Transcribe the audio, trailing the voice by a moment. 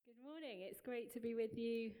It's great to be with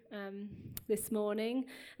you this morning.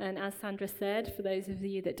 And as Sandra said, for those of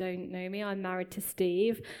you that don't know me, I'm married to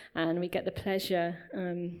Steve, and we get the pleasure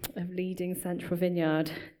of leading Central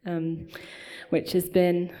Vineyard, which has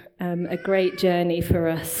been a great journey for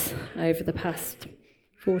us over the past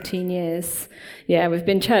 14 years. Yeah, we've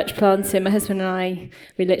been church planting. My husband and I,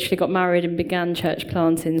 we literally got married and began church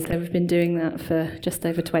planting, so we've been doing that for just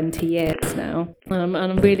over 20 years now. And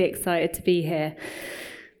I'm really excited to be here.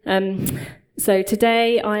 So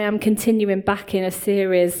today I am continuing back in a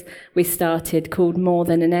series we started called More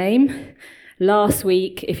Than a Name. Last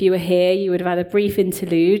week, if you were here, you would have had a brief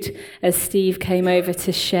interlude as Steve came over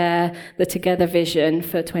to share the Together vision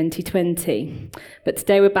for 2020. But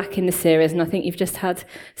today we're back in the series, and I think you've just had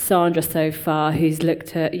Sandra so far, who's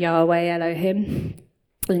looked at Yahweh Elohim,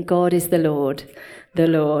 and God is the Lord,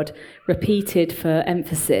 repeated for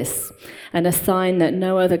emphasis, and a sign that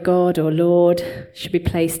no other God or Lord should be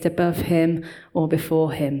placed above him or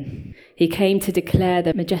before him. He came to declare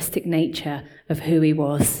the majestic nature of who he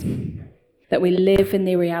was. That we live in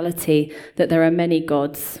the reality that there are many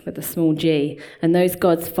gods with a small g, and those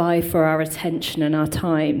gods vie for our attention and our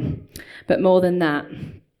time. But more than that,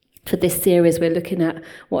 for this series, we're looking at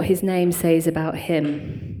what his name says about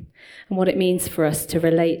him and what it means for us to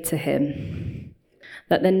relate to him.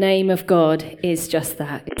 That the name of God is just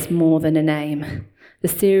that, it's more than a name. The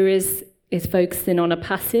series is focusing on a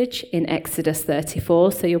passage in Exodus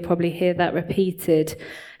 34, so you'll probably hear that repeated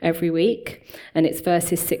every week, and it's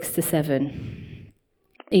verses 6 to 7.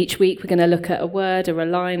 Each week we're going to look at a word or a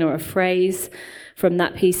line or a phrase from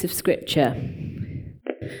that piece of scripture,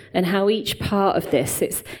 and how each part of this,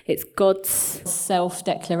 it's God's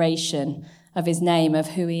self-declaration of his name, of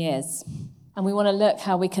who he is. And we want to look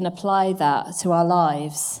how we can apply that to our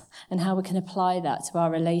lives and how we can apply that to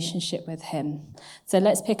our relationship with him. So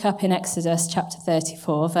let's pick up in Exodus chapter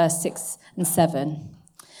 34, verse 6 and 7.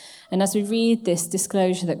 And as we read this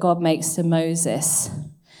disclosure that God makes to Moses,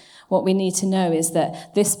 what we need to know is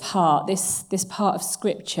that this part of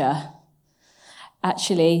Scripture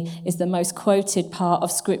actually is the most quoted part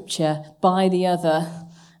of Scripture by the other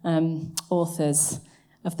authors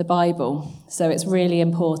of the Bible. So it's really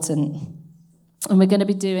important. And we're going to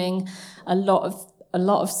be doing a lot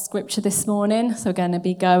of scripture this morning. So we're going to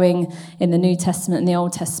be going in the New Testament and the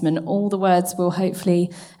Old Testament. All the words will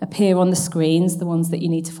hopefully appear on the screens, the ones that you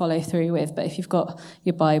need to follow through with. But if you've got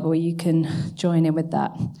your Bible, you can join in with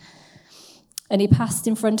that. And he passed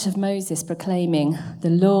in front of Moses, proclaiming, the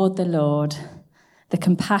Lord, the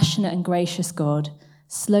compassionate and gracious God,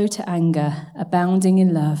 slow to anger, abounding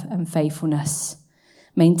in love and faithfulness,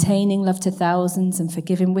 maintaining love to thousands and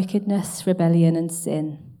forgiving wickedness, rebellion and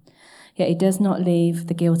sin. Yet he does not leave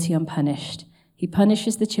the guilty unpunished. He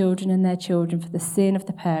punishes the children and their children for the sin of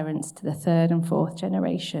the parents to the third and fourth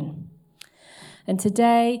generation. And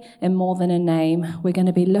today, in More Than a Name, we're going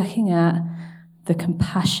to be looking at the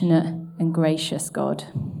compassionate and gracious God.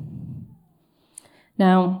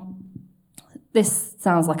 Now, this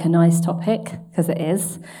sounds like a nice topic, because it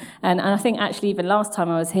is. And I think actually even last time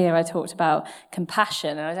I was here, I talked about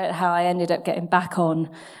compassion, and I don't know how I ended up getting back on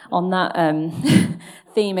that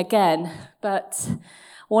theme again. But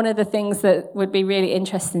one of the things that would be really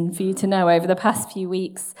interesting for you to know over the past few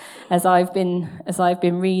weeks, as I've been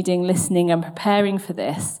reading, listening, and preparing for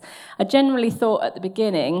this, I generally thought at the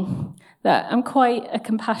beginning that I'm quite a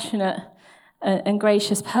compassionate and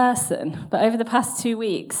gracious person, but over the past 2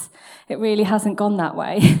 weeks, it really hasn't gone that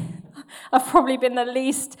way. I've probably been the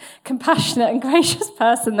least compassionate and gracious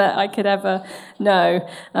person that I could ever know,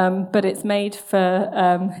 but it's made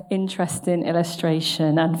for interesting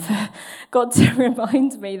illustration and for God to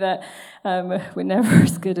remind me that we're never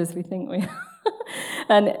as good as we think we are.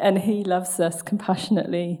 and he loves us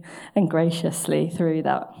compassionately and graciously through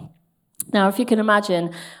that. Now, if you can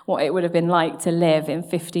imagine what it would have been like to live in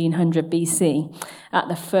 1500 BC at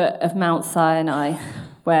the foot of Mount Sinai,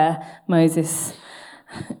 where Moses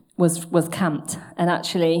was camped. And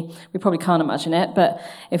actually, we probably can't imagine it, but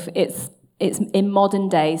if it's in modern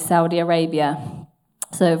day Saudi Arabia,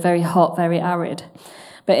 so very hot, very arid.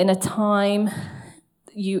 But in a time,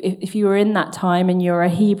 if you were in that time and you're a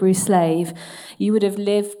Hebrew slave, you would have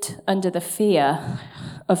lived under the fear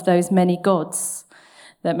of those many gods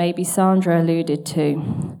that maybe Sandra alluded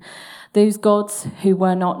to. Those gods who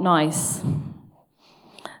were not nice.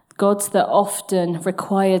 Gods that often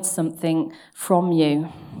required something from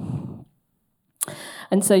you.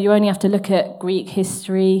 And so you only have to look at Greek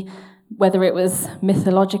history, whether it was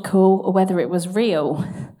mythological or whether it was real.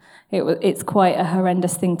 It's quite a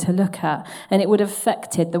horrendous thing to look at. And it would have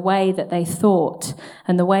affected the way that they thought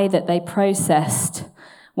and the way that they processed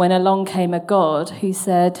when along came a God who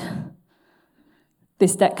said,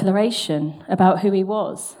 this declaration about who he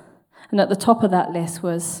was. And at the top of that list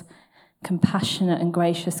was compassionate and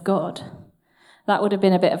gracious God. That would have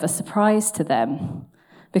been a bit of a surprise to them,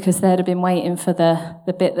 because they'd have been waiting for the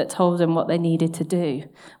bit that told them what they needed to do,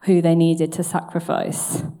 who they needed to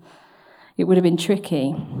sacrifice. It would have been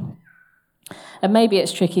tricky. And maybe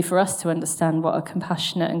it's tricky for us to understand what a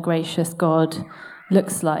compassionate and gracious God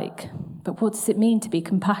looks like. But what does it mean to be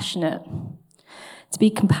compassionate? To be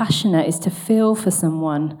compassionate is to feel for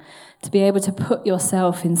someone, to be able to put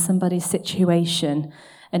yourself in somebody's situation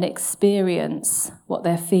and experience what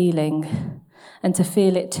they're feeling, and to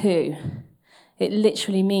feel it too. It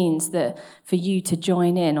literally means that for you to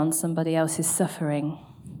join in on somebody else's suffering.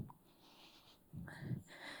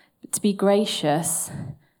 But to be gracious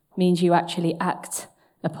means you actually act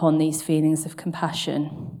upon these feelings of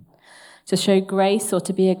compassion. To show grace or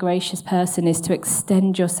to be a gracious person is to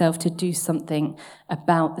extend yourself to do something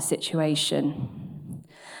about the situation.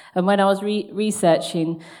 And when I was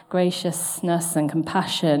researching graciousness and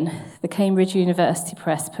compassion, the Cambridge University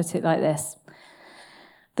Press put it like this: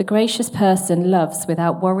 the gracious person loves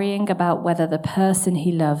without worrying about whether the person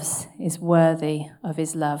he loves is worthy of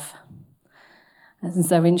his love. And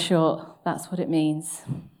so in short, that's what it means.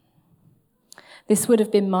 This would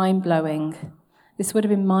have been mind-blowing. This would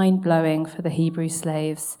have been mind-blowing for the Hebrew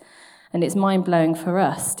slaves, and it's mind-blowing for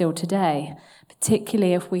us still today,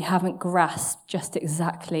 particularly if we haven't grasped just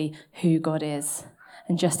exactly who God is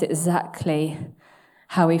and just exactly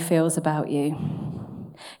how he feels about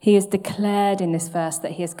you. He is declared in this verse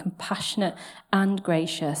that he is compassionate and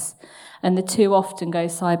gracious, and the two often go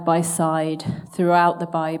side by side throughout the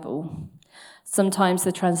Bible. Sometimes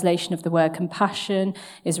the translation of the word compassion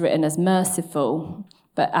is written as merciful,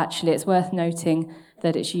 but actually it's worth noting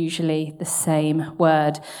that it's usually the same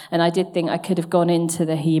word. And I did think I could have gone into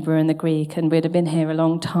the Hebrew and the Greek, and we'd have been here a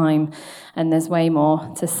long time, and there's way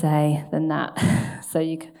more to say than that. So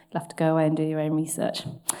you'll have to go away and do your own research.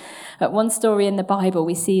 But one story in the Bible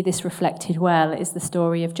we see this reflected well is the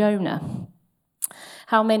story of Jonah.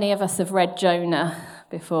 How many of us have read Jonah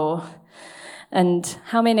before? And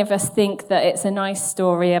how many of us think that it's a nice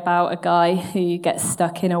story about a guy who gets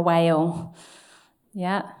stuck in a whale?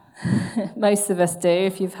 Yeah, most of us do.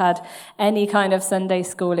 If you've had any kind of Sunday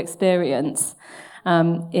school experience,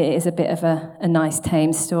 it is a bit of a nice,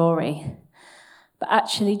 tame story. But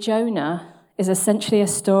actually, Jonah is essentially a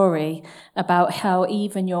story about how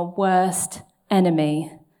even your worst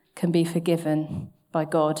enemy can be forgiven by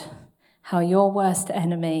God, how your worst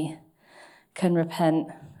enemy can repent,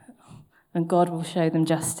 and God will show them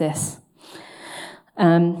justice.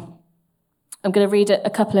 I'm going to read a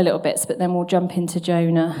couple of little bits, but then we'll jump into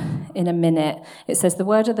Jonah in a minute. It says, the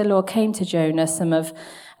word of the Lord came to Jonah, son of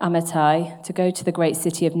Amittai, to go to the great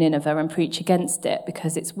city of Nineveh and preach against it,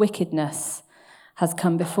 because its wickedness has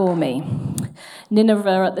come before me.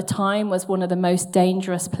 Nineveh at the time was one of the most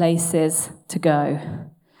dangerous places to go.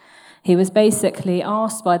 He was basically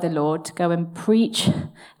asked by the Lord to go and preach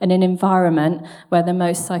in an environment where the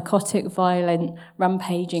most psychotic, violent,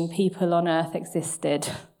 rampaging people on earth existed.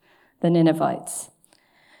 The Ninevites.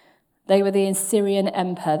 They were the Assyrian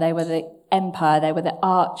empire. They were the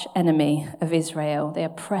arch enemy of Israel. They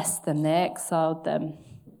oppressed them. They exiled them.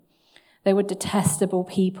 They were detestable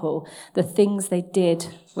people. The things they did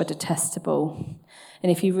were detestable.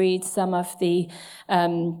 And if you read some of the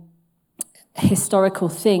historical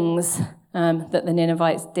things that the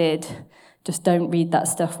Ninevites did, just don't read that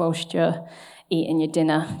stuff whilst you're eating your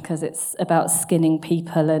dinner, because it's about skinning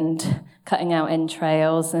people and cutting out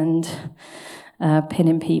entrails and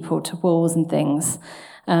pinning people to walls and things.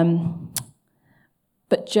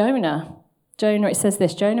 But Jonah, it says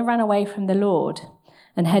this, Jonah ran away from the Lord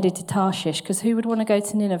and headed to Tarshish, because who would want to go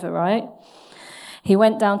to Nineveh, right? He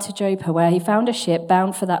went down to Joppa, where he found a ship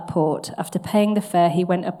bound for that port. After paying the fare, he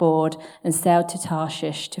went aboard and sailed to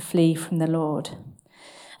Tarshish to flee from the Lord.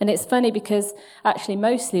 And it's funny because actually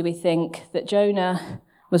mostly we think that Jonah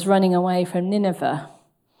was running away from Nineveh,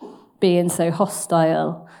 being so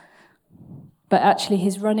hostile. But actually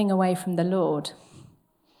he's running away from the Lord.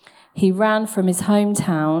 He ran from his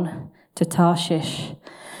hometown to Tarshish.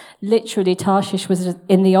 Literally, Tarshish was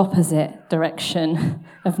in the opposite direction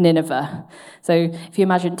of Nineveh. So if you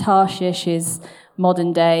imagine, Tarshish is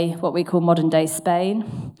modern day, what we call modern day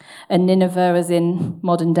Spain, and Nineveh is in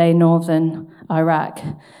modern day northern Iraq.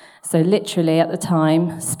 So literally at the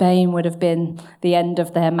time, Spain would have been the end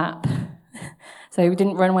of their map. So he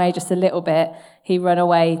didn't run away just a little bit, he ran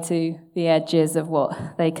away to the edges of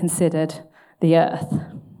what they considered the earth.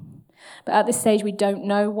 But at this stage, we don't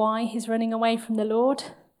know why he's running away from the Lord.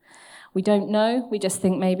 We don't know. We just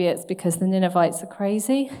think maybe it's because the Ninevites are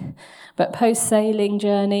crazy. But post-sailing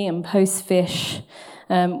journey and post-fish,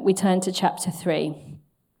 we turn to chapter 3.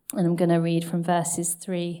 And I'm going to read from verses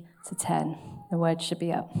 3 to 10. The word should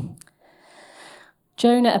be up.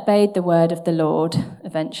 Jonah obeyed the word of the Lord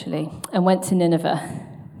eventually and went to Nineveh.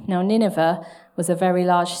 Now Nineveh was a very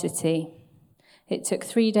large city. It took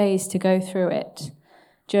 3 days to go through it.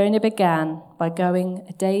 Jonah began by going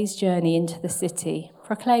a day's journey into the city,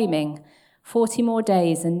 proclaiming, 40 more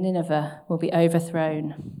days and Nineveh will be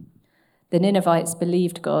overthrown. The Ninevites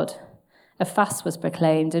believed God. A fast was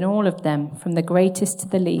proclaimed, and all of them, from the greatest to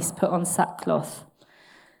the least, put on sackcloth.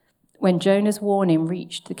 When Jonah's warning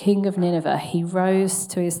reached the king of Nineveh, he rose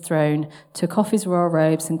to his throne, took off his royal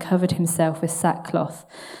robes and covered himself with sackcloth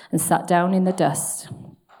and sat down in the dust.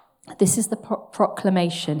 This is the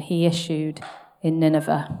proclamation he issued in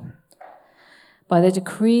Nineveh. By the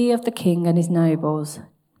decree of the king and his nobles,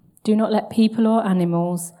 do not let people or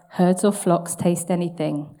animals, herds or flocks taste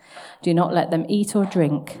anything. Do not let them eat or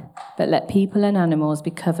drink, but let people and animals be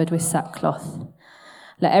covered with sackcloth.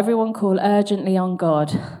 Let everyone call urgently on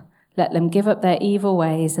God. Let them give up their evil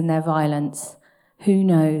ways and their violence. Who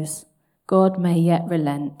knows? God may yet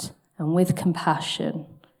relent and with compassion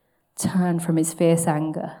turn from his fierce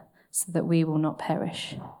anger so that we will not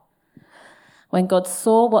perish. When God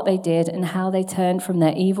saw what they did and how they turned from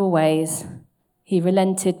their evil ways, he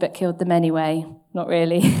relented but killed them anyway. Not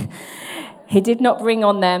really. He did not bring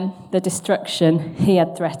on them the destruction he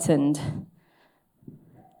had threatened.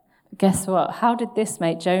 But guess what? How did this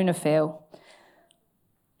make Jonah feel?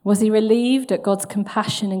 Was he relieved at God's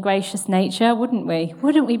compassion and gracious nature? Wouldn't we?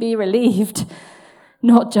 Wouldn't we be relieved?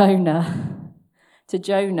 Not Jonah. To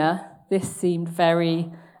Jonah, this seemed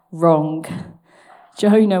very wrong.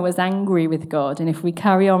 Jonah was angry with God, and if we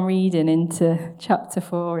carry on reading into chapter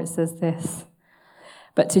 4, it says this.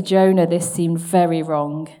 But to Jonah, this seemed very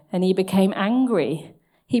wrong, and he became angry.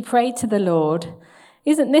 He prayed to the Lord,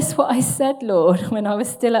 "Isn't this what I said, Lord, when I was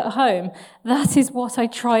still at home? That is what I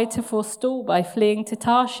tried to forestall by fleeing to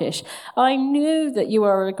Tarshish. I knew that you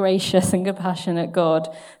are a gracious and compassionate God,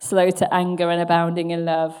 slow to anger and abounding in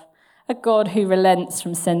love, a God who relents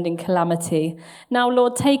from sending calamity. Now,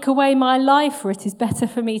 Lord, take away my life, for it is better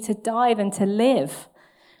for me to die than to live."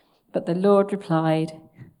 But the Lord replied,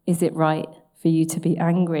 "Is it right for you to be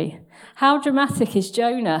angry?" How dramatic is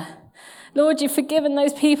Jonah? "Lord, you've forgiven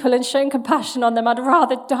those people and shown compassion on them. I'd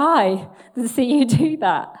rather die than see you do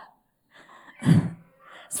that."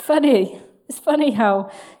 It's funny. It's funny how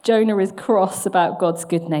Jonah is cross about God's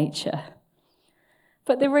good nature.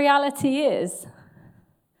 But the reality is,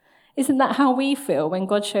 isn't that how we feel when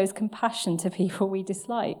God shows compassion to people we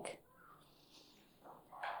dislike?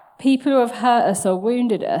 People who have hurt us or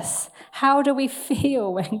wounded us, how do we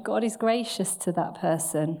feel when God is gracious to that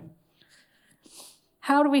person?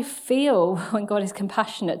 How do we feel when God is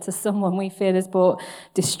compassionate to someone we feel has brought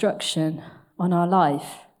destruction on our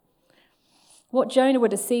life? What Jonah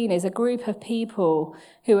would have seen is a group of people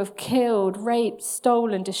who have killed, raped,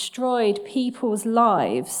 stolen, destroyed people's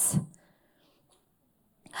lives.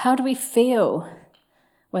 How do we feel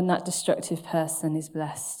when that destructive person is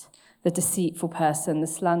blessed? The deceitful person, the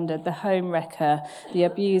slandered, the home wrecker, the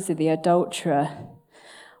abuser, the adulterer.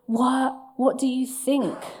 What do you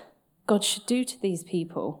think God should do to these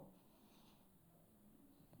people?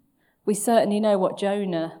 We certainly know what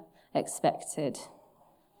Jonah expected.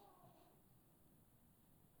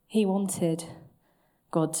 He wanted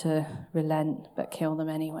God to relent but kill them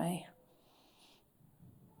anyway.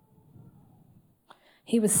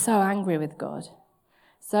 He was so angry with God,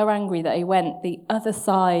 so angry that he went the other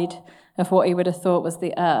side of what he would have thought was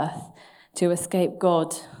the earth to escape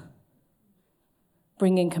God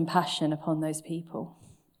bringing compassion upon those people.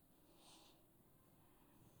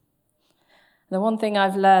 The one thing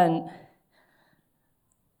I've learned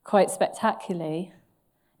quite spectacularly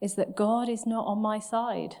is that God is not on my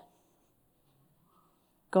side.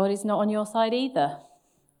 God is not on your side either.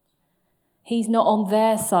 He's not on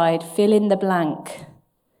their side, fill in the blank.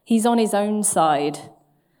 He's on his own side.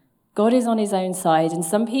 God is on his own side, and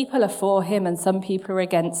some people are for him and some people are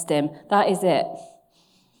against him. That is it.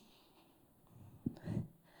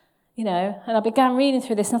 You know, and I began reading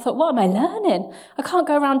through this and I thought, what am I learning? I can't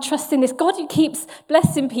go around trusting this God who keeps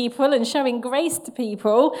blessing people and showing grace to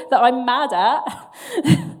people that I'm mad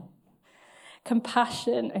at.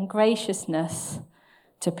 Compassion and graciousness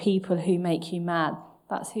to people who make you mad.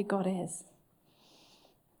 That's who God is.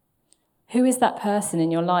 Who is that person in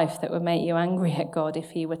your life that would make you angry at God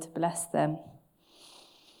if he were to bless them?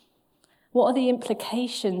 What are the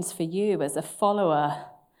implications for you as a follower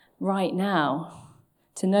right now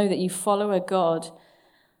to know that you follow a God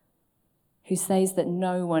who says that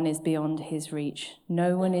no one is beyond his reach.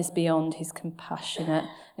 No one is beyond his compassionate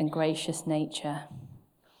and gracious nature.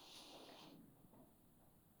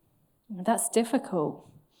 That's difficult.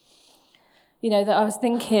 That I was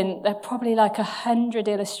thinking there are probably like 100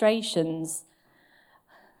 illustrations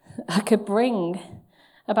I could bring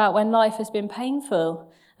about when life has been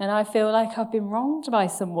painful and I feel like I've been wronged by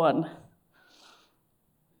someone.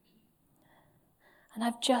 And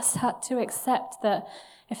I've just had to accept that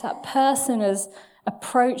if that person has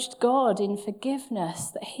approached God in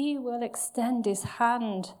forgiveness, that he will extend his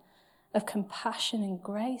hand of compassion and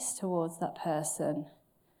grace towards that person.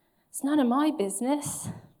 It's none of my business.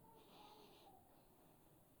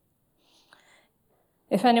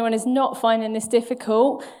 If anyone is not finding this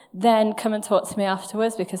difficult, then come and talk to me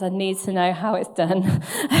afterwards because I need to know how it's done.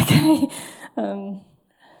 Okay.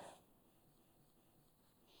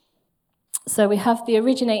 So we have the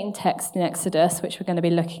originating text in Exodus, which we're going to be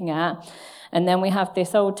looking at. And then we have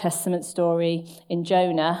this Old Testament story in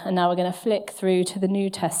Jonah. And now we're going to flick through to the New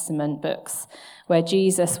Testament books, where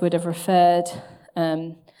Jesus would have referred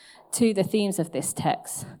to the themes of this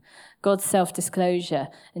text. God's self-disclosure,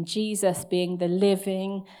 and Jesus being the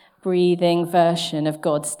living, breathing version of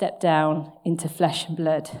God stepped down into flesh and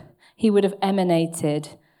blood. He would have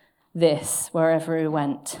emanated this wherever he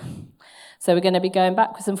went. So we're going to be going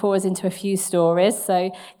backwards and forwards into a few stories,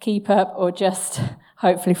 so keep up or just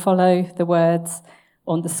hopefully follow the words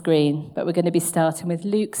on the screen. But we're going to be starting with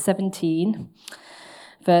Luke 17,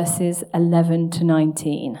 verses 11 to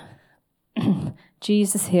 19.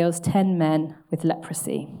 Jesus heals 10 men with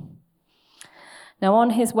leprosy. Now,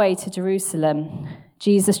 on his way to Jerusalem,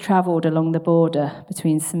 Jesus travelled along the border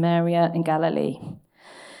between Samaria and Galilee.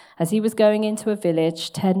 As he was going into a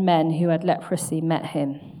village, 10 men who had leprosy met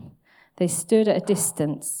him. They stood at a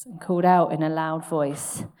distance and called out in a loud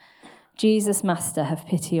voice, "Jesus, Master, have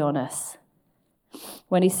pity on us."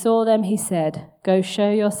 When he saw them, he said, "Go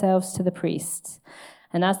show yourselves to the priests."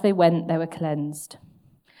 And as they went, they were cleansed.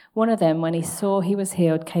 One of them, when he saw he was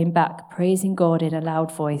healed, came back, praising God in a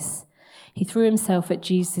loud voice. He threw himself at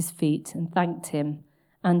Jesus' feet and thanked him,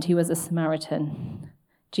 and he was a Samaritan.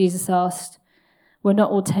 Jesus asked, "Were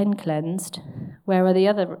not all 10 cleansed? Where are the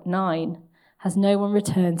other 9? Has no one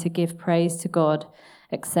returned to give praise to God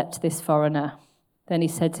except this foreigner?" Then he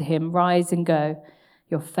said to him, "Rise and go.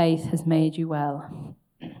 Your faith has made you well."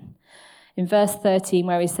 In verse 13,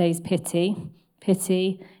 where he says pity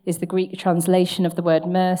is the Greek translation of the word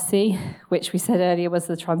mercy, which we said earlier was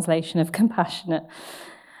the translation of compassionate.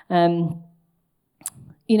 And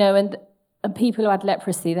people who had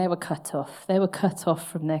leprosy, they were cut off. They were cut off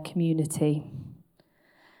from their community.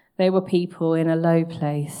 They were people in a low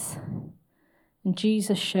place. And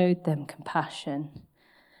Jesus showed them compassion.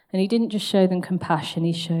 And he didn't just show them compassion,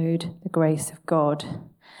 he showed the grace of God.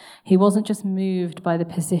 He wasn't just moved by the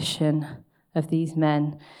position of these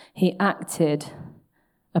men. He acted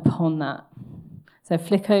upon that. So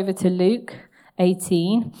flick over to Luke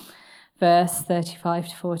 18, verse 35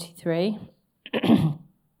 to 43.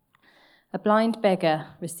 A blind beggar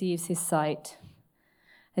receives his sight.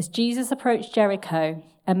 As Jesus approached Jericho,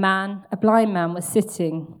 a blind man was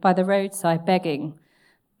sitting by the roadside begging.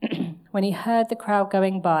 When he heard the crowd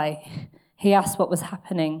going by, he asked what was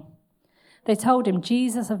happening. They told him,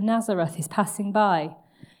 "Jesus of Nazareth is passing by."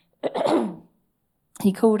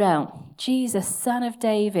 He called out, "Jesus, Son of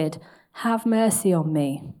David, have mercy on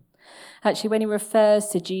me." Actually, when he refers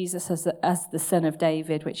to Jesus as the Son of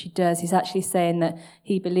David, which he does, he's actually saying that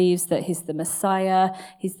he believes that he's the Messiah,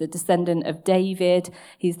 he's the descendant of David,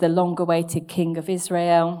 he's the long-awaited King of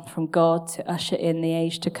Israel from God to usher in the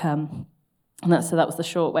age to come. And so that was the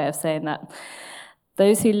short way of saying that.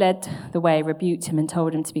 Those who led the way rebuked him and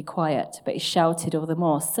told him to be quiet, but he shouted all the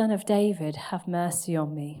more, "Son of David, have mercy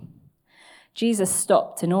on me." Jesus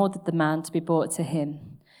stopped and ordered the man to be brought to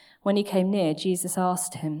him. When he came near, Jesus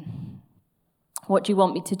asked him, "What do you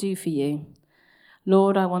want me to do for you?"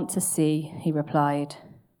 "Lord, I want to see," he replied.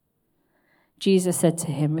 Jesus said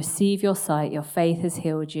to him, "Receive your sight, your faith has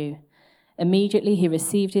healed you." Immediately he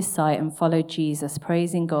received his sight and followed Jesus,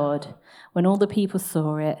 praising God. When all the people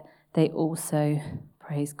saw it, they also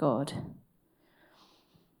praised God.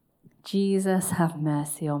 Jesus, have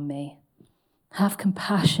mercy on me. Have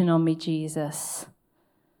compassion on me, Jesus.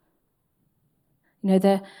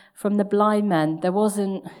 From the blind man,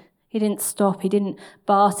 he didn't stop, he didn't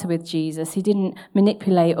barter with Jesus, he didn't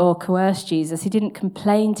manipulate or coerce Jesus, he didn't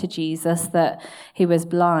complain to Jesus that he was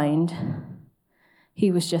blind.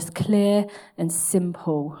 He was just clear and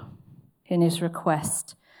simple in his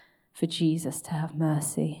request for Jesus to have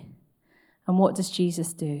mercy. And what does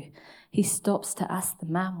Jesus do? He stops to ask the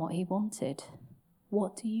man what he wanted.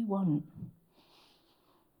 What do you want?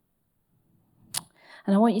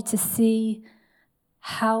 And I want you to see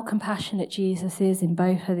how compassionate Jesus is in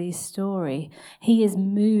both of these stories. He is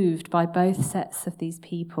moved by both sets of these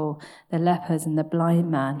people, the lepers and the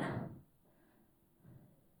blind man.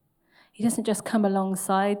 He doesn't just come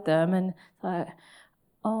alongside them and like,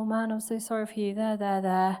 oh man, I'm so sorry for you, there.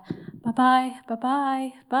 Bye-bye,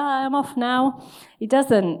 bye-bye, bye, I'm off now. He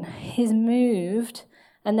doesn't. He's moved,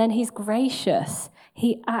 and then he's gracious.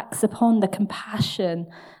 He acts upon the compassion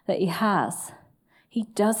that he has. He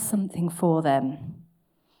does something for them.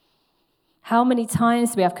 How many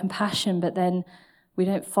times do we have compassion, but then we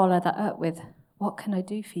don't follow that up with, what can I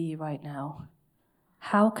do for you right now?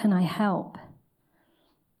 How can I help?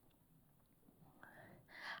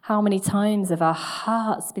 How many times have our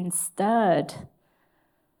hearts been stirred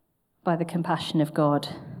by the compassion of God?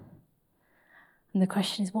 And the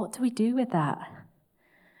question is, what do we do with that?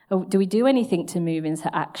 Or do we do anything to move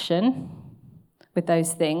into action with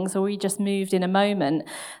those things, or are we just moved in a moment?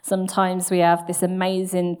 Sometimes we have this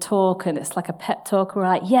amazing talk, and it's like a pep talk. We're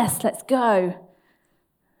like, yes, let's go.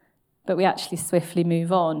 But we actually swiftly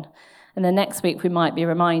move on. And the next week we might be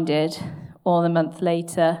reminded, or a month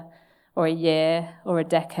later, or a year, or a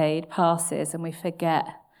decade passes, and we forget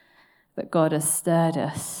that God has stirred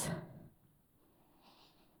us.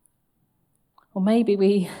 Or maybe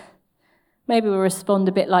we respond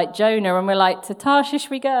a bit like Jonah, and we're like, to Tarshish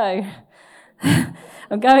we go.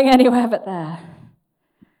 I'm going anywhere but there.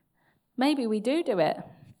 Maybe we do it.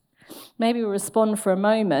 Maybe we respond for a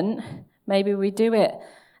moment. Maybe we do it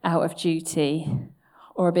out of duty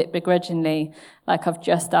or a bit begrudgingly, like I've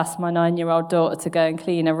just asked my 9-year-old daughter to go and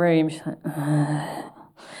clean a room. She's like,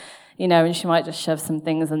 and she might just shove some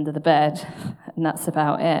things under the bed, and that's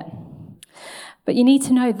about it. But you need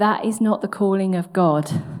to know that is not the calling of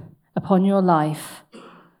God upon your life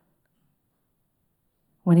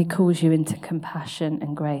when he calls you into compassion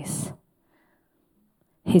and grace.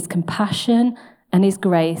 His compassion and his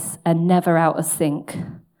grace are never out of sync.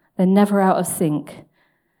 They're never out of sync.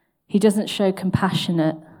 He doesn't show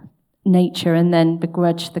compassionate nature and then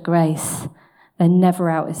begrudge the grace. They're never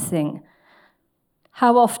out of sync.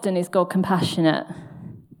 How often is God compassionate?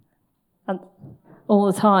 And all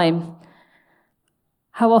the time.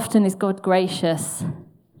 How often is God gracious?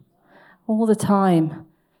 All the time.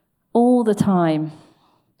 All the time.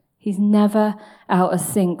 He's never out of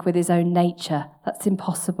sync with his own nature. That's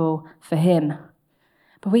impossible for him.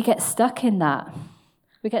 But we get stuck in that.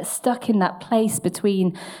 We get stuck in that place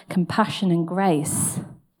between compassion and grace.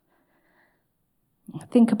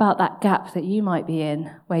 Think about that gap that you might be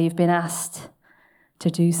in, where you've been asked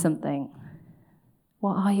to do something.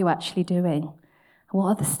 What are you actually doing? What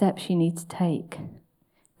are the steps you need to take?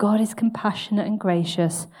 God is compassionate and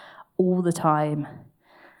gracious all the time.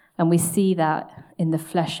 And we see that in the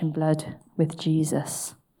flesh and blood with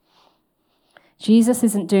Jesus. Jesus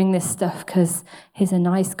isn't doing this stuff because he's a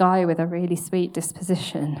nice guy with a really sweet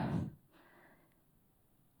disposition.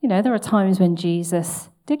 There are times when Jesus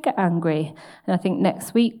did get angry. And I think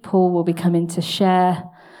next week Paul will be coming to share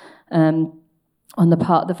on the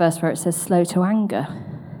part of the verse where it says slow to anger.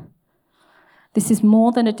 This is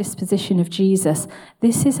more than a disposition of Jesus.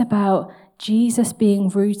 This is about Jesus being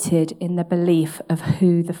rooted in the belief of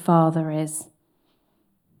who the Father is.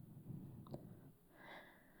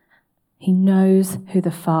 He knows who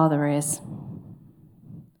the Father is.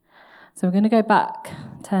 So we're going to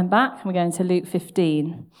turn back, and we're going to Luke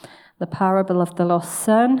 15, the parable of the lost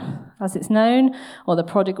son, as it's known, or the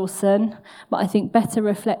prodigal son. But I think better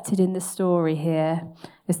reflected in the story here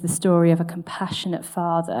is the story of a compassionate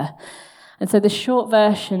father. And so the short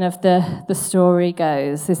version of the story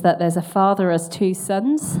goes is that there's a father who has 2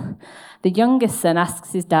 sons. The youngest son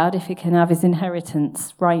asks his dad if he can have his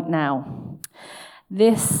inheritance right now.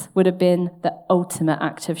 This would have been the ultimate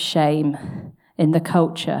act of shame in the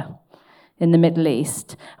culture in the Middle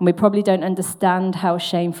East. And we probably don't understand how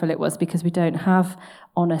shameful it was because we don't have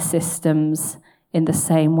honor systems in the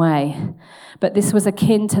same way. But this was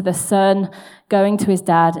akin to the son going to his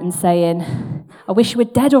dad and saying, I wish you were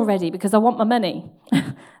dead already because I want my money.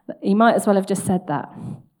 He might as well have just said that.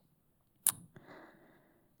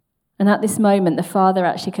 And at this moment, the father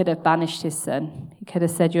actually could have banished his son. He could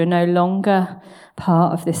have said, you're no longer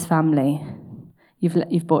part of this family.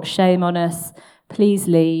 You've brought shame on us. Please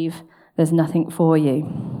leave. There's nothing for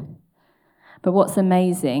you. But what's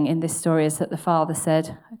amazing in this story is that the father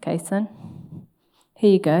said, okay, son,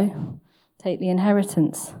 here you go. Take the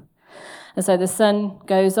inheritance. And so the son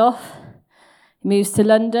goes off. He moves to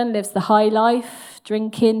London, lives the high life,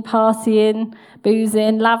 drinking, partying,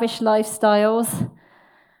 boozing, lavish lifestyles,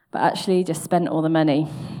 but actually just spent all the money.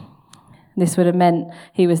 This would have meant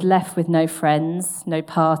he was left with no friends, no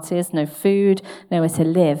parties, no food, nowhere to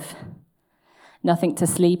live. Nothing to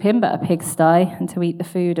sleep in but a pigsty and to eat the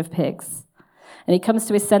food of pigs. And he comes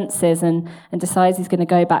to his senses and decides he's going to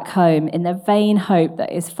go back home in the vain hope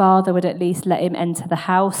that his father would at least let him enter the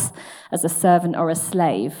house as a servant or a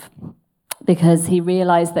slave, because he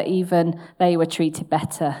realized that even they were treated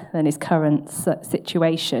better than his current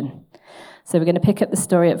situation. So we're going to pick up the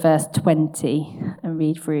story at verse 20 and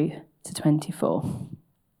read through to 24.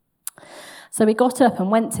 So he got up and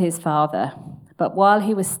went to his father, but while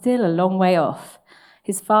he was still a long way off,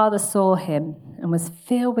 his father saw him and was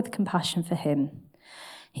filled with compassion for him.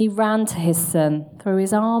 He ran to his son, threw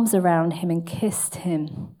his arms around him and kissed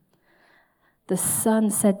him. The son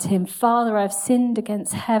said to him, "Father, I've sinned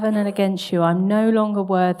against heaven and against you. I'm no longer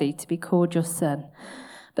worthy to be called your son."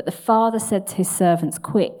 But the father said to his servants,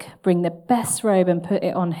 "Quick, bring the best robe and put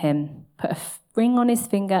it on him. Put a ring on his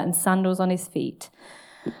finger and sandals on his feet.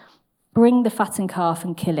 Bring the fattened calf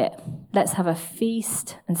and kill it. Let's have a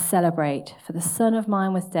feast and celebrate, for the son of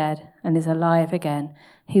mine was dead and is alive again.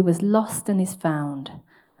 He was lost and is found."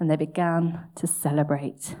 And they began to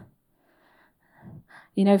celebrate.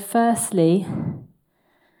 You know, firstly,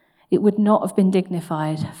 it would not have been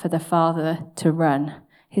dignified for the father to run.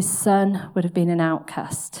 His son would have been an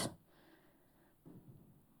outcast.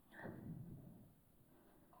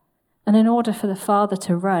 And in order for the father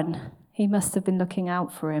to run, he must have been looking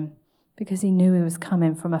out for him, because he knew he was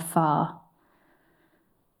coming from afar.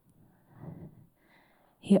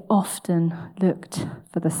 He often looked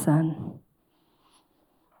for the son.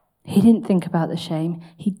 He didn't think about the shame.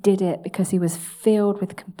 He did it because he was filled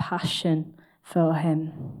with compassion for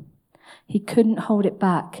him. He couldn't hold it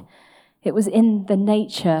back. It was in the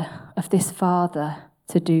nature of this father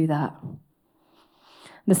to do that.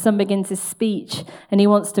 The son begins his speech and he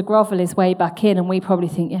wants to grovel his way back in, and we probably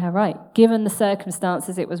think, yeah, right. Given the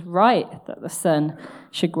circumstances, it was right that the son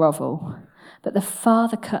should grovel. But the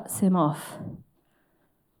father cuts him off.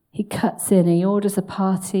 He cuts in and he orders a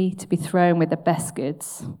party to be thrown with the best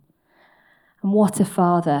goods. And what a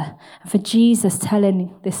father. And for Jesus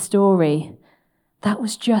telling this story, that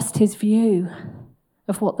was just his view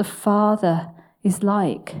of what the Father is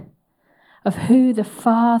like, of who the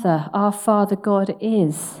Father, our Father God,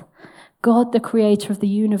 is. God, the creator of the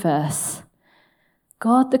universe.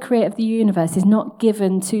 God, the creator of the universe, is not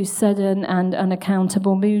given to sudden and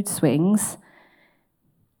unaccountable mood swings.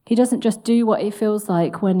 He doesn't just do what he feels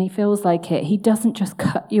like when he feels like it. He doesn't just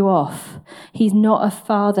cut you off. He's not a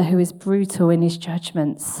father who is brutal in his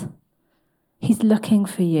judgments. He's looking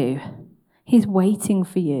for you. He's waiting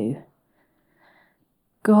for you.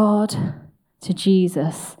 God, to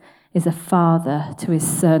Jesus, is a father to his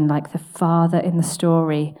son, like the father in the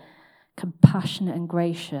story, compassionate and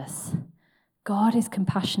gracious. God is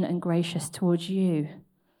compassionate and gracious towards you,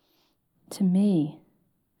 to me.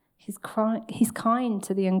 He's kind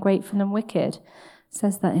to the ungrateful and wicked. It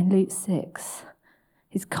says that in Luke 6.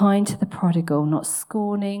 He's kind to the prodigal, not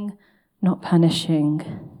scorning, not punishing.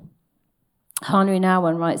 Henry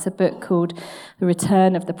Nouwen writes a book called The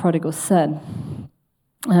Return of the Prodigal Son,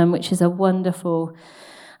 which is a wonderful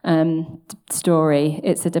story.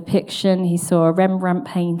 It's a depiction. He saw a Rembrandt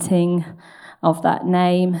painting of that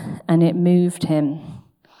name, and it moved him.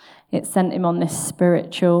 It sent him on this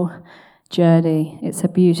spiritual journey. It's a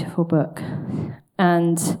beautiful book.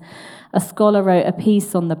 And a scholar wrote a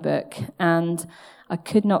piece on the book, and I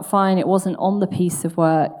could not find, it wasn't on the piece of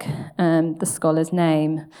work, the scholar's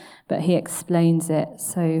name, but he explains it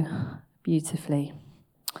so beautifully.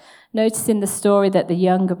 Notice in the story that the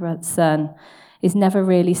younger son is never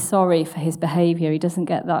really sorry for his behavior. He doesn't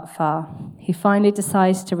get that far. He finally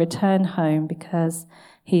decides to return home because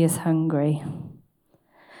he is hungry.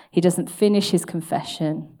 He doesn't finish his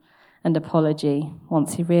confession and apology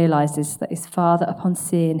once he realizes that his father, upon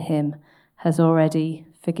seeing him, has already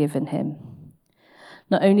forgiven him.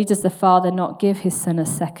 Not only does the father not give his son a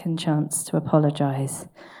second chance to apologize,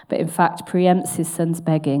 but in fact preempts his son's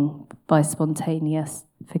begging by spontaneous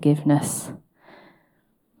forgiveness.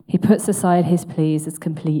 He puts aside his pleas as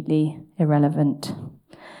completely irrelevant.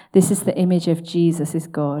 This is the image of Jesus as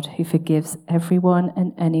God, who forgives everyone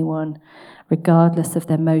and anyone, regardless of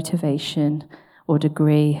their motivation or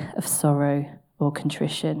degree of sorrow or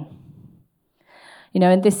contrition. You know,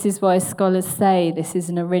 and this is why scholars say this is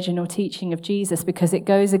an original teaching of Jesus, because it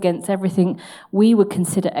goes against everything we would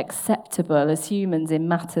consider acceptable as humans in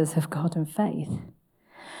matters of God and faith.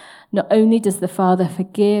 Not only does the Father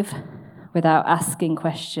forgive without asking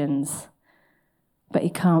questions, but he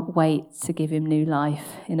can't wait to give him new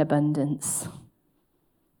life in abundance.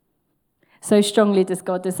 So strongly does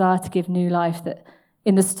God desire to give new life that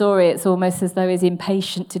In the story, it's almost as though he's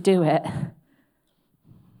impatient to do it.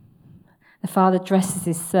 The father dresses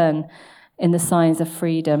his son in the signs of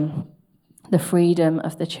freedom, the freedom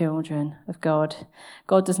of the children of God.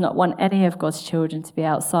 God does not want any of God's children to be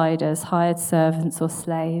outsiders, hired servants or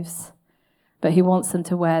slaves, but he wants them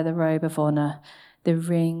to wear the robe of honor, the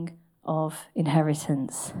ring of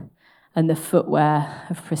inheritance, and the footwear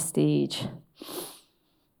of prestige.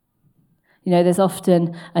 You know, there's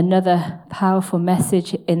often another powerful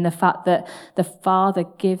message in the fact that the Father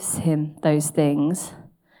gives him those things,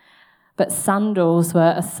 but sandals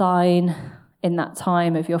were a sign in that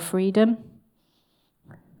time of your freedom.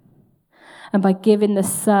 And by giving the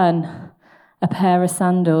Son a pair of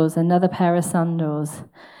sandals, another pair of sandals,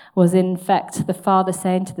 was in fact the Father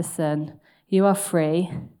saying to the Son, you are free,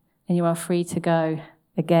 and you are free to go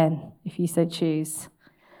again, if you so choose.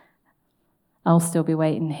 I'll still be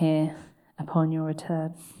waiting here upon your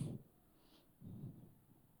return.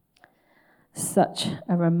 Such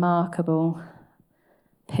a remarkable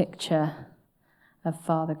picture of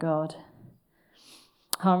Father God.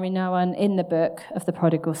 Henry Nouwen, in the book of the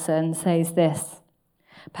Prodigal Son, says this: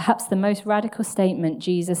 perhaps the most radical statement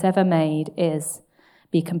Jesus ever made is,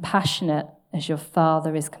 be compassionate as your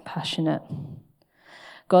Father is compassionate.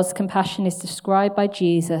 God's compassion is described by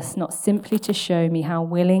Jesus not simply to show me how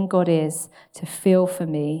willing God is to feel for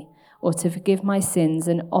me or to forgive my sins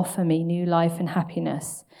and offer me new life and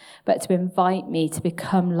happiness, but to invite me to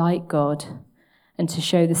become like God and to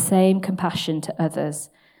show the same compassion to others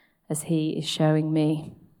as he is showing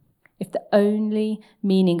me. If the only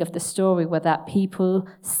meaning of the story were that people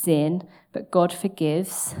sin, but God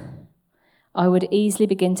forgives, I would easily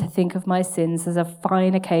begin to think of my sins as a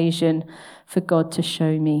fine occasion for God to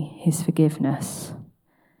show me his forgiveness.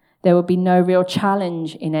 There would be no real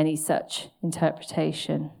challenge in any such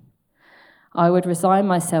interpretation. I would resign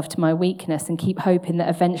myself to my weakness and keep hoping that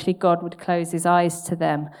eventually God would close his eyes to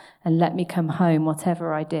them and let me come home,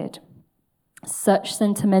 whatever I did. Such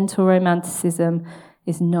sentimental romanticism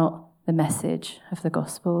is not the message of the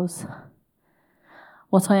Gospels.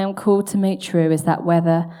 What I am called to make true is that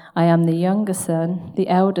whether I am the younger son, the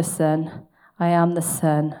elder son, I am the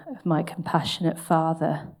son of my compassionate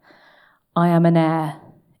Father. I am an heir,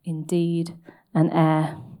 indeed an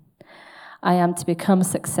heir. I am to become a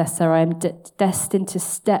successor. I am destined to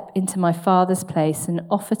step into my Father's place and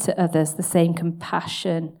offer to others the same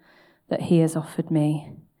compassion that he has offered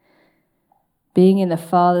me. Being in the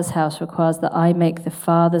Father's house requires that I make the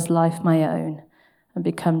Father's life my own and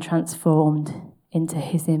become transformed into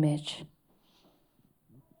his image.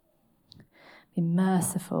 Be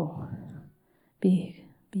merciful. Be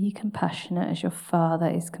compassionate as your Father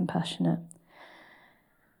is compassionate.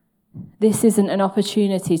 This isn't an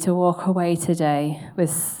opportunity to walk away today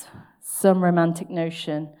with some romantic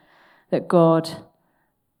notion that God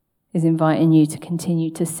is inviting you to continue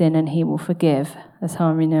to sin and he will forgive, as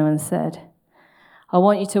Henry Nouwen said. I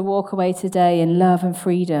want you to walk away today in love and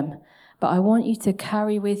freedom, but I want you to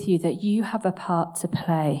carry with you that you have a part to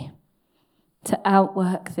play, to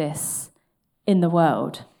outwork this in the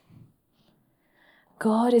world.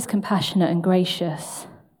 God is compassionate and gracious.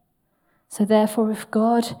 So therefore, if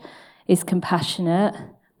God is compassionate,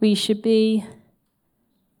 we should be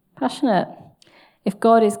passionate. If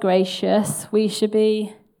God is gracious, we should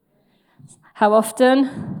be, how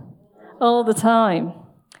often? All the time.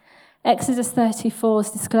 Exodus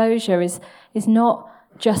 34's disclosure is not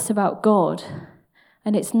just about God,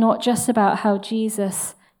 and it's not just about how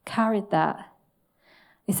Jesus carried that.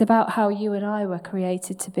 It's about how you and I were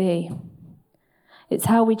created to be. It's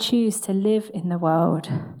how we choose to live in the world.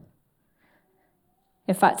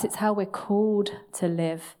 In fact, it's how we're called to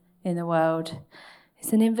live in the world.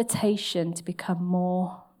 It's an invitation to become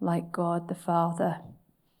more like God the Father.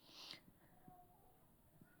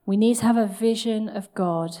 We need to have a vision of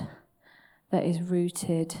God that is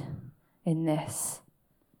rooted in this.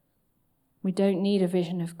 We don't need a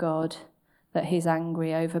vision of God that he's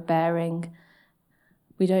angry, overbearing.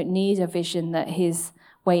 We don't need a vision that he's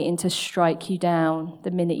waiting to strike you down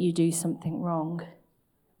the minute you do something wrong.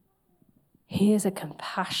 He is a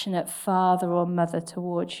compassionate father or mother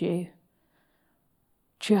towards you,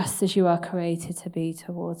 just as you are created to be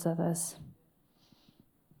towards others.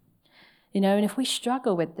 You know, and if we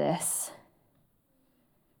struggle with this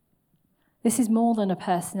is more than a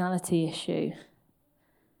personality issue.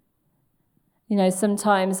 You know,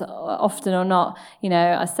 sometimes, often or not, you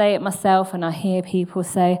know, I say it myself and I hear people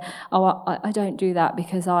say, oh, I don't do that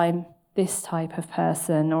because I'm this type of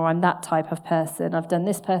person or I'm that type of person. I've done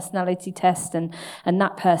this personality test and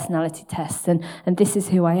that personality test and this is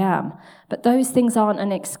who I am. But those things aren't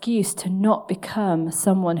an excuse to not become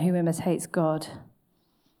someone who imitates God.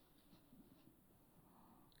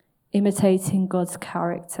 Imitating God's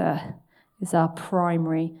character is our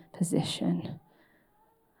primary position.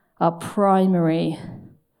 Our primary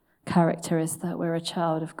character is that we're a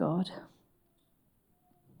child of God.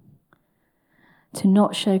 To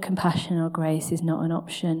not show compassion or grace is not an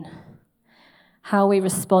option. How we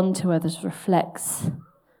respond to others reflects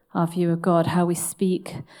our view of God, how we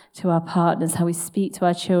speak to our partners, how we speak to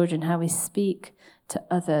our children, how we speak to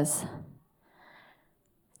others.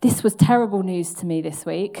 This was terrible news to me this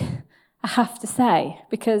week, I have to say,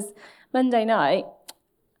 because Monday night,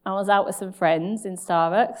 I was out with some friends in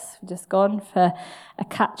Starbucks, just gone for a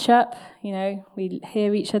catch-up. You know, we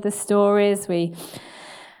hear each other's stories, we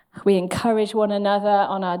encourage one another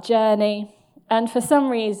on our journey. And for some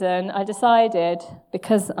reason, I decided,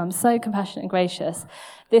 because I'm so compassionate and gracious,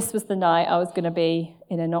 this was the night I was going to be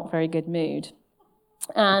in a not very good mood.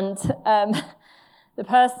 And the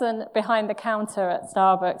person behind the counter at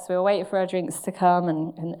Starbucks, we were waiting for our drinks to come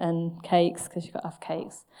and cakes, because you've got to have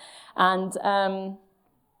cakes. And the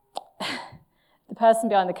person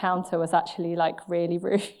behind the counter was actually really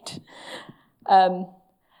rude.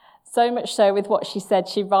 So much so with what she said,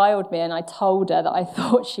 she riled me, and I told her that I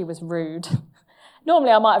thought she was rude.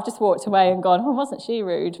 Normally I might have just walked away and gone, oh, wasn't she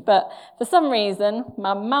rude? But for some reason,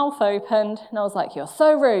 my mouth opened, and I was like, you're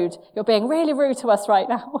so rude. You're being really rude to us right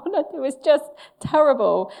now. It was just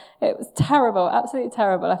terrible. It was terrible, absolutely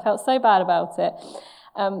terrible. I felt so bad about it.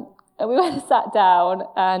 And we went and sat down,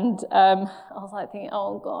 and I was thinking,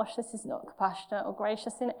 oh gosh, this is not compassionate or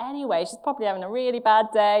gracious in any way. She's probably having a really bad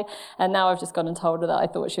day, and now I've just gone and told her that I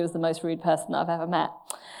thought she was the most rude person that I've ever met.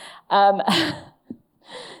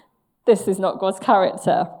 This is not God's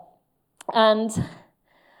character. And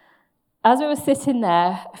as we were sitting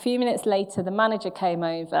there, a few minutes later, the manager came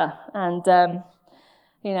over, and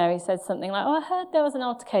he said something like, oh, I heard there was an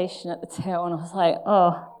altercation at the till, and I was like,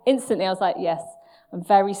 oh, instantly I was like, yes, I'm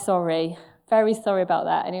very sorry about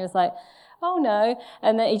that. And he was like, oh no.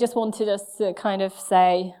 And then he just wanted us to kind of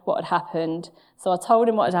say what had happened. So I told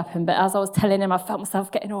him what had happened, but as I was telling him, I felt myself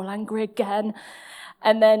getting all angry again.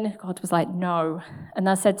 And then God was like, no. And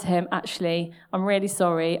I said to him, actually, I'm really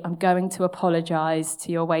sorry. I'm going to apologize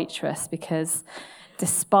to your waitress, because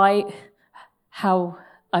despite how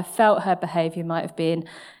I felt her behavior might have been,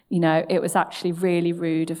 it was actually really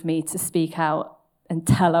rude of me to speak out and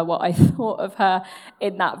tell her what I thought of her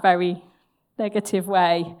in that very negative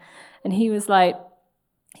way. And he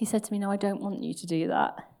said to me, no, I don't want you to do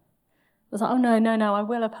that. I was like, oh, no, I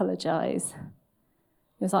will apologise.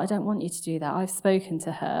 He was like, I don't want you to do that. I've spoken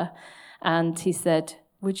to her. And he said,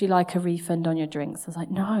 would you like a refund on your drinks? I was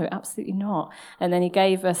like, no, absolutely not. And then he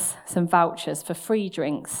gave us some vouchers for free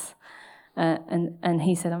drinks. And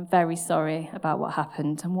he said, I'm very sorry about what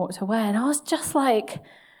happened, and walked away. And I was just like,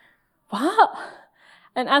 what?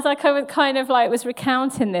 And as I kind of was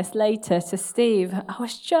recounting this later to Steve, I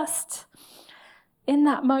was just, in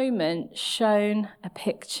that moment, shown a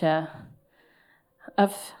picture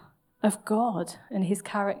of God and his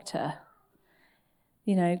character.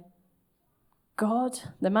 God,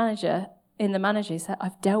 the manager, he said,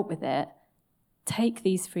 I've dealt with it. Take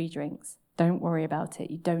these free drinks. Don't worry about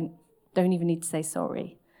it. You don't even need to say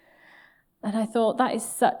sorry. And I thought, that is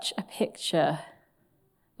such a picture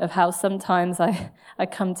of how sometimes I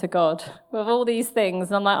come to God with all these things.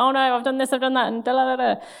 And I'm like, oh no, I've done this, I've done that, and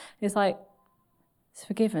da-da-da-da. He's like, it's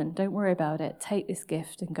forgiven, don't worry about it. Take this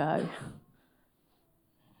gift and go.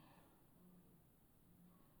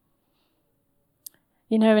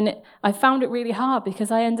 And I found it really hard, because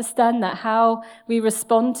I understand that how we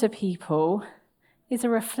respond to people is a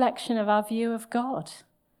reflection of our view of God.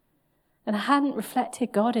 And I hadn't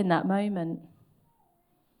reflected God in that moment.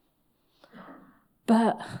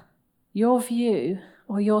 But your view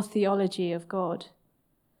or your theology of God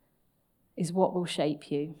is what will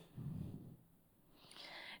shape you.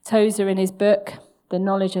 Tozer, in his book, The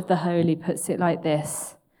Knowledge of the Holy, puts it like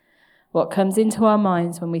this: what comes into our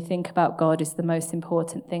minds when we think about God is the most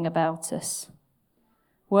important thing about us.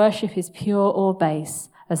 Worship is pure or base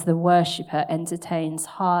as the worshipper entertains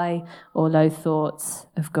high or low thoughts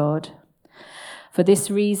of God. For this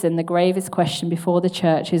reason, the gravest question before the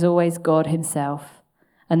church is always God himself.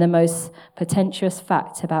 And the most portentous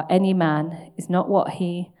fact about any man is not what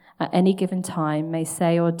he at any given time may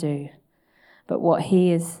say or do, but what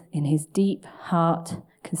he is in his deep heart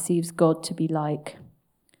conceives God to be like.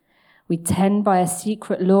 We tend by a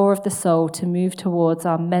secret law of the soul to move towards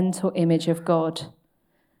our mental image of God.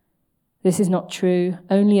 This is not true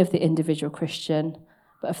only of the individual Christian,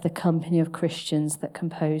 but of the company of Christians that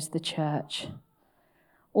compose the church.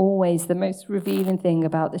 Always the most revealing thing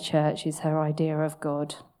about the church is her idea of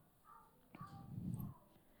God.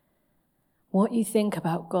 What you think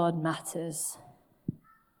about God matters.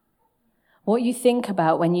 What you think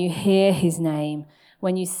about when you hear his name,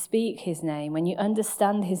 when you speak his name, when you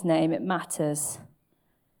understand his name, it matters.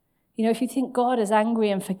 You know, if you think God is angry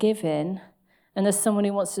and forgiving, and there's someone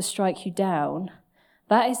who wants to strike you down,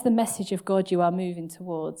 that is the message of God you are moving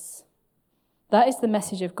towards. That is the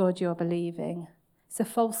message of God you are believing. It's a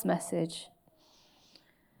false message.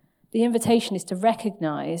 The invitation is to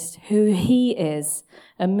recognize who he is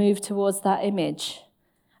and move towards that image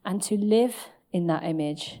and to live in that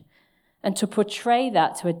image and to portray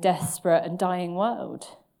that to a desperate and dying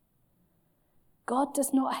world. God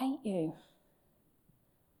does not hate you.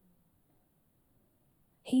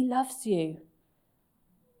 He loves you.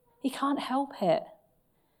 He can't help it.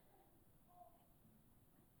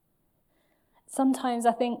 Sometimes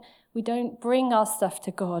I think we don't bring our stuff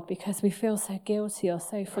to God because we feel so guilty or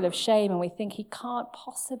so full of shame, and we think he can't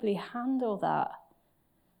possibly handle that.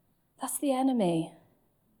 That's the enemy.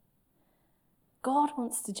 God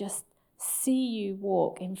wants to just see you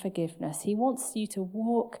walk in forgiveness. He wants you to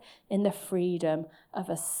walk in the freedom of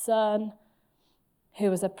a son who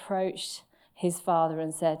has approached his father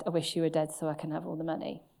and said, I wish you were dead so I can have all the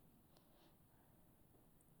money.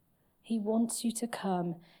 He wants you to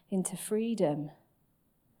come into freedom.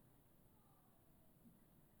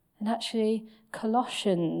 And actually,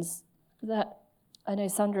 Colossians, that I know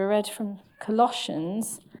Sandra read from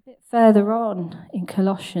Colossians, a bit further on in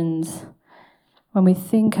Colossians, when we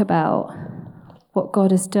think about what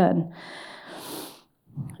God has done,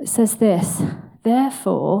 it says this,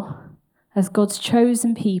 therefore, as God's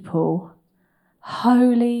chosen people,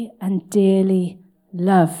 holy and dearly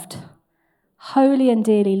loved. Holy and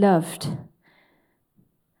dearly loved.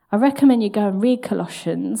 I recommend you go and read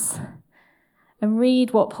Colossians and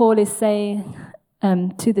read what Paul is saying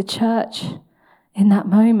to the church in that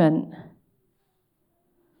moment.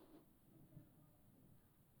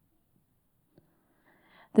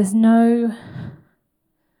 There's no,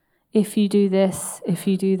 if you do this, if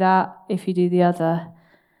you do that, if you do the other.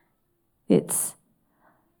 It's,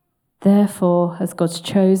 therefore, as God's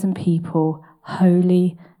chosen people,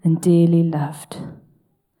 holy and dearly loved.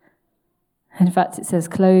 In fact, it says,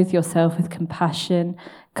 clothe yourself with compassion,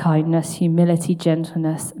 kindness, humility,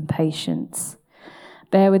 gentleness, and patience.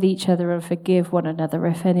 Bear with each other and forgive one another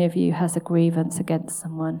if any of you has a grievance against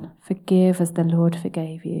someone. Forgive as the Lord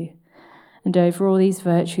forgave you. And over all these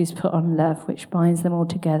virtues put on love, which binds them all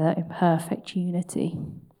together in perfect unity.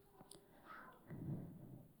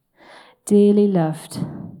 Dearly loved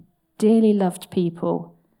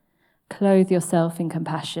people, clothe yourself in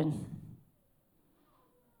compassion.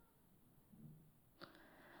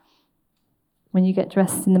 When you get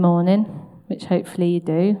dressed in the morning, which hopefully you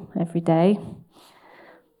do every day,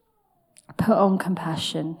 put on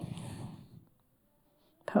compassion.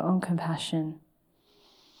 Put on compassion.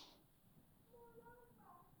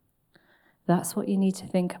 That's what you need to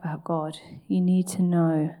think about God. You need to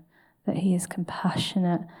know that he is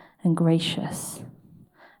compassionate and gracious.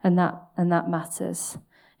 And that matters.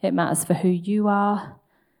 It matters for who you are,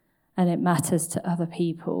 and it matters to other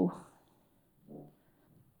people.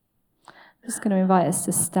 I'm just going to invite us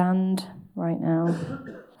to stand right now.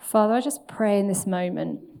 Father, I just pray in this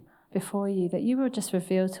moment before you that you will just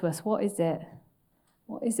reveal to us, what is it?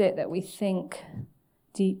 What is it that we think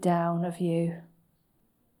deep down of you?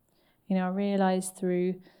 You know, I realise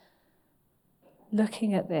through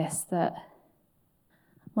looking at this that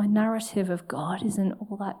my narrative of God isn't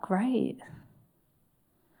all that great.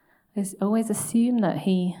 I always assume that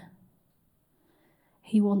he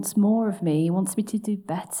wants more of me. He wants me to do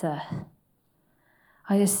better.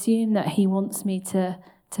 I assume that he wants me to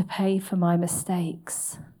pay for my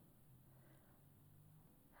mistakes.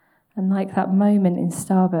 And like that moment in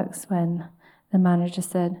Starbucks when the manager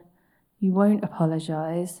said, you won't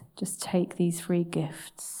apologise, just take these free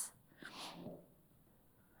gifts.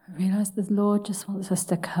 I realise the Lord just wants us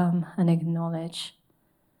to come and acknowledge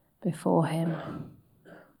before him.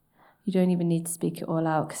 You don't even need to speak it all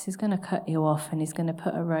out, because he's going to cut you off and he's going to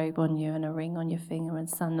put a robe on you and a ring on your finger and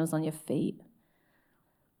sandals on your feet.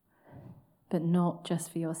 But not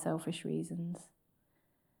just for your selfish reasons,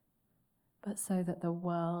 but so that the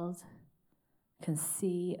world can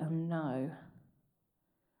see and know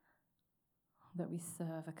that we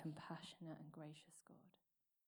serve a compassionate and gracious God.